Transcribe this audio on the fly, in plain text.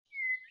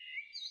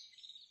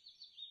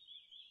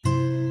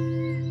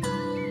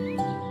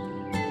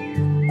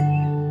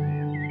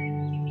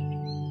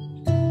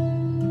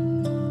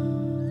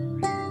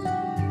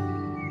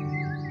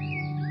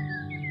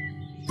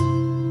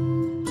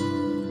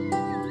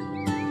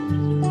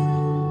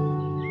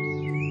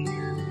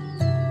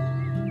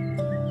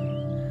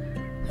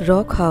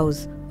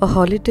Rockhouse, a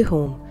holiday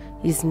home,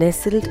 is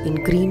nestled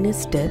in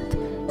greenest depth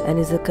and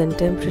is a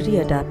contemporary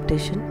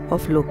adaptation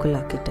of local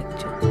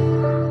architecture.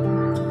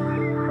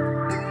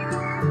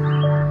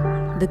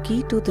 The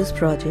key to this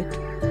project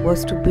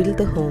was to build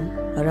the home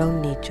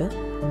around nature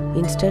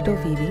instead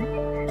of weaving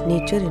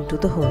nature into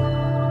the home.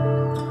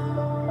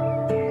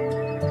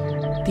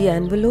 The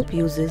envelope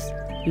uses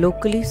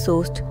locally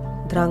sourced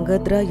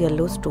Dhrangadhdra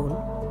yellow stone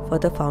for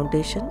the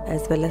foundation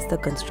as well as the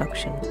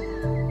construction,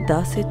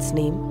 thus its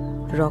name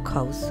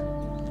Rockhouse.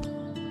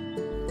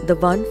 The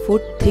 1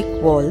 foot thick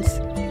walls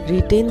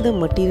retain the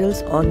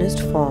material's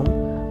honest form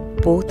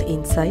both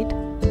inside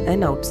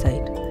and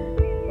outside.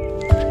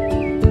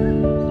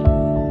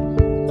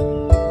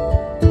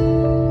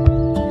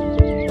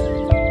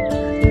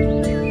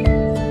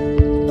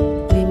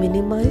 We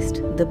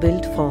minimized the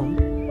built form,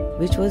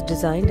 which was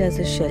designed as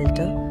a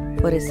shelter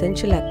for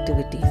essential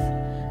activities,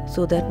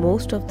 so that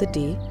most of the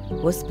day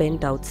was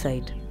spent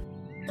outside.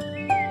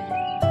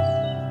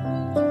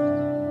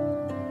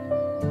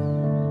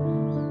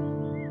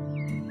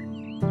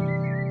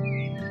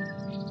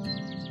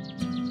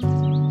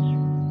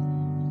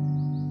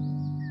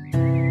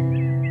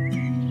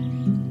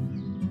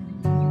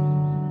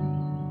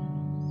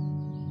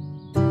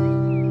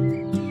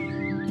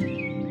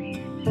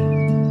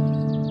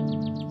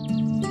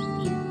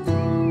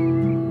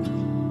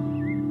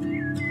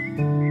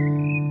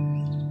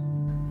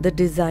 The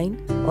design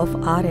of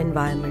our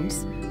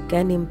environments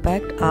can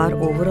impact our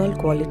overall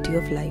quality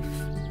of life.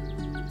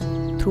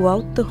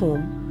 Throughout the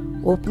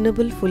home,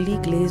 openable fully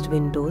glazed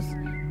windows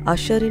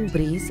usher in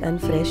breeze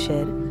and fresh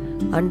air,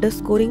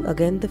 underscoring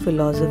again the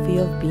philosophy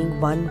of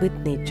being one with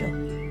nature.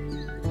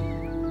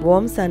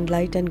 Warm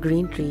sunlight and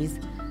green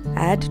trees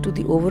add to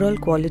the overall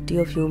quality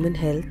of human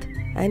health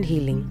and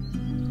healing.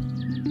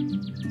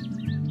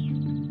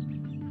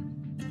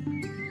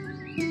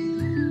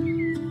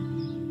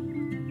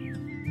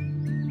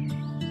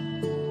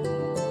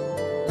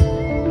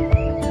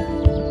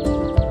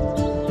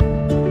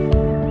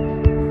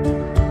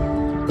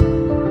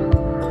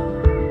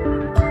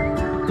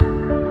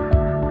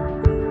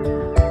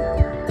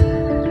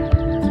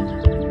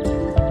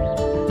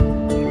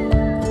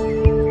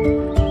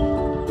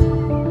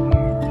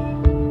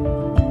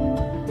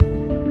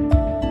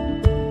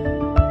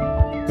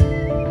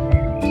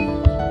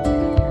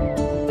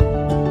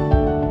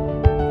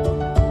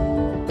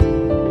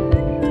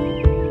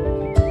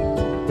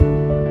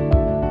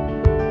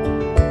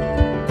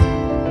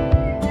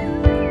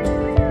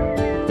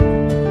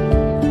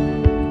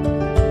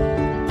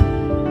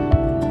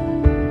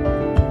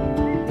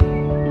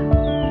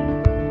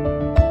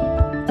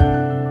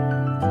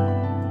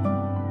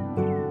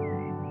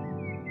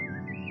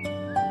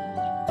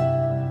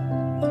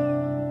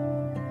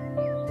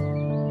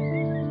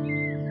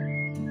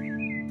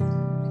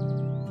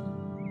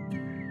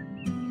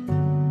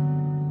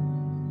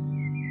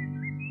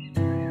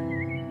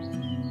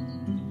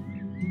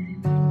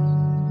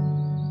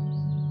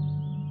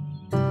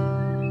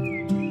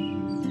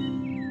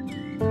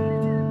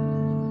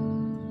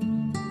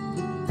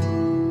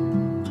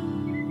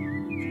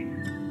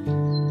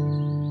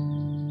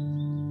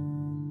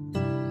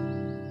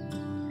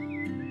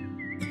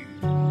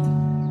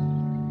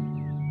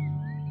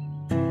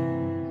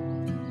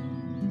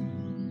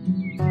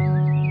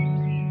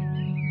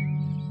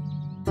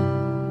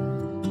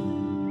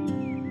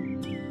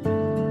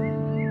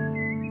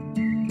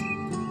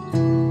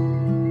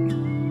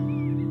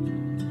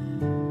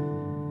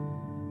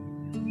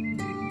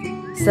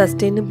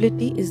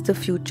 Sustainability is the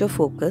future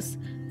focus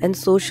and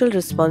social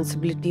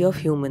responsibility of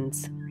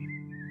humans.